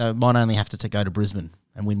they might only have to go to Brisbane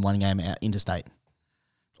and win one game out interstate.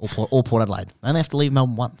 or Port Adelaide. They only have to leave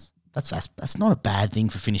Melbourne once. That's not a bad thing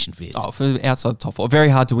for finishing fifth. Oh, for outside the top four. Very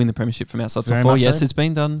hard to win the premiership from outside the Very top four. much Yes, so. it's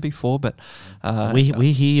been done before, but we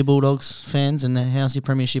hear you Bulldogs fans, and how's your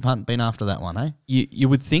premiership hunt been after that one, eh? you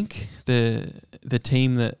would think the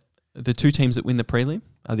two teams that win the prelim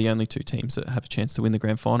are the only two teams that have a chance to win the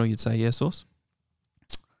grand final. You'd say, yeah, Sauce?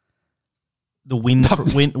 Win the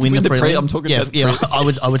prelim. I'm talking about the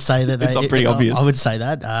prelim. I would say that It's pretty obvious. I would say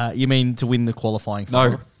that. You mean to win the qualifying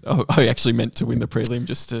final? No, I actually meant to win the prelim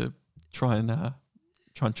just to try and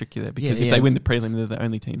trick you there, because if they win the prelim, they're the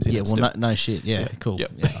only teams in it. Yeah, well, no shit. Yeah, cool.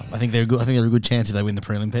 Yep. Yeah, I think they're good. I think they're a good chance if they win the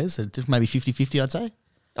prelim pairs. So maybe 50-50, I'd say.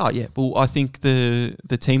 Oh yeah, well I think the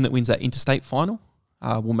team that wins that interstate final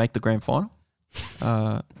will make the grand final.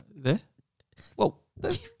 There, well,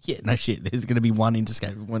 Yeah, no shit. There's going to be one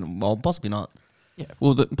interstate. Well, possibly not. yeah,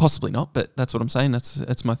 well possibly not, but that's what I'm saying.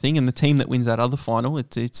 That's my thing. And the team that wins that other final,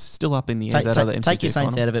 it's still up in the air. Other MCG take your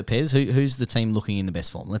Saints final. out of it, Pez. Who's the team looking in the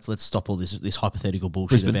best form? Let's stop all this hypothetical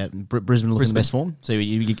bullshit Brisbane. about Brisbane looking in the best form. So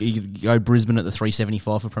you go Brisbane at the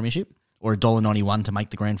 $3.75 for premiership, or $1.91 to make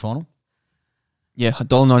the grand final. Yeah,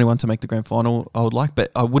 $1.91 to make the grand final. I would like,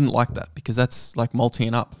 but I wouldn't like that because that's like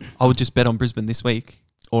multiing up. I would just bet on Brisbane this week.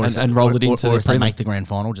 And roll it into the if they prelim. make the grand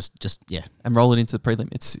final, just yeah. And roll it into the prelim.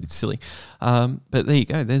 It's silly. But there you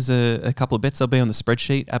go. There's a couple of bets. They'll be on the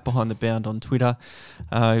spreadsheet at Behind the Bound on Twitter.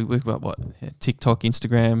 We've got TikTok,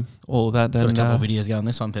 Instagram, all of that. Got a couple of videos going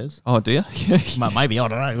this one, Pez. Oh, do you? Maybe, I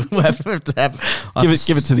don't know. We'll have to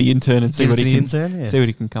give it to the intern and see what he can see what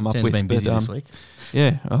he can come up Jen's with. been busy this week.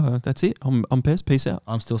 Yeah, that's it. I'm Pez. Peace out.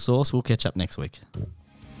 I'm still Sauce. We'll catch up next week.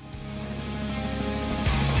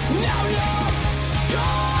 Now you're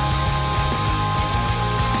gone.